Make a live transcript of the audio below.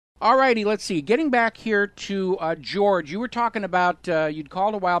All righty, let's see. Getting back here to George, you were talking about you'd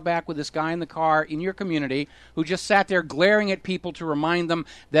called a while back with this guy in the car in your community who just sat there glaring at people to remind them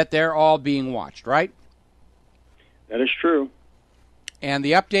that they're all being watched, right? That is true. And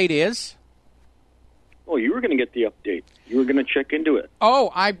the update is? Oh, you were going to get the update. You were going to check into it.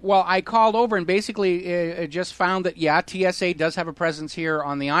 Oh, I called over and basically just found that, yeah, TSA does have a presence here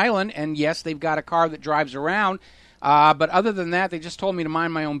on the island, and yes, they've got a car that drives around. But other than that, they just told me to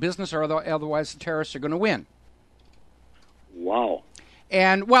mind my own business, or otherwise the terrorists are going to win. Wow.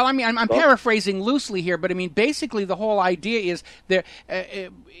 And, well, I mean, I'm paraphrasing loosely here, but, I mean, basically the whole idea is there.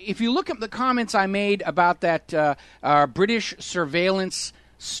 If you look at the comments I made about that British surveillance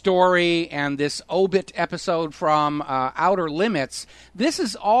story and this Obit episode from Outer Limits, this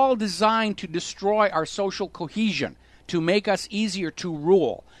is all designed to destroy our social cohesion, to make us easier to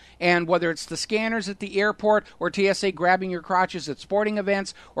rule. And whether it's the scanners at the airport or TSA grabbing your crotches at sporting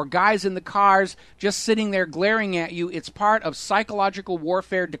events or guys in the cars just sitting there glaring at you, it's part of psychological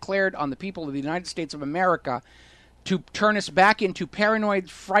warfare declared on the people of the United States of America to turn us back into paranoid,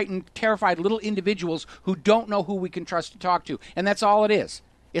 frightened, terrified little individuals who don't know who we can trust to talk to. And that's all it is.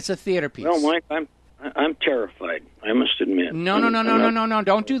 It's a theater piece. Well, Mike, I'm terrified, I must admit. No,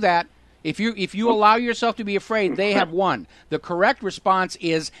 don't do that. If you allow yourself to be afraid, they have won. The correct response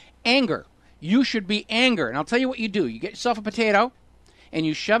is anger. You should be anger. And I'll tell you what you do. You get yourself a potato, and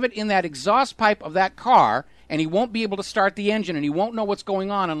you shove it in that exhaust pipe of that car, and he won't be able to start the engine, and he won't know what's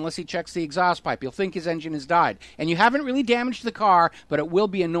going on unless he checks the exhaust pipe. He'll think his engine has died. And you haven't really damaged the car, but it will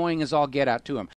be annoying as all get out to him.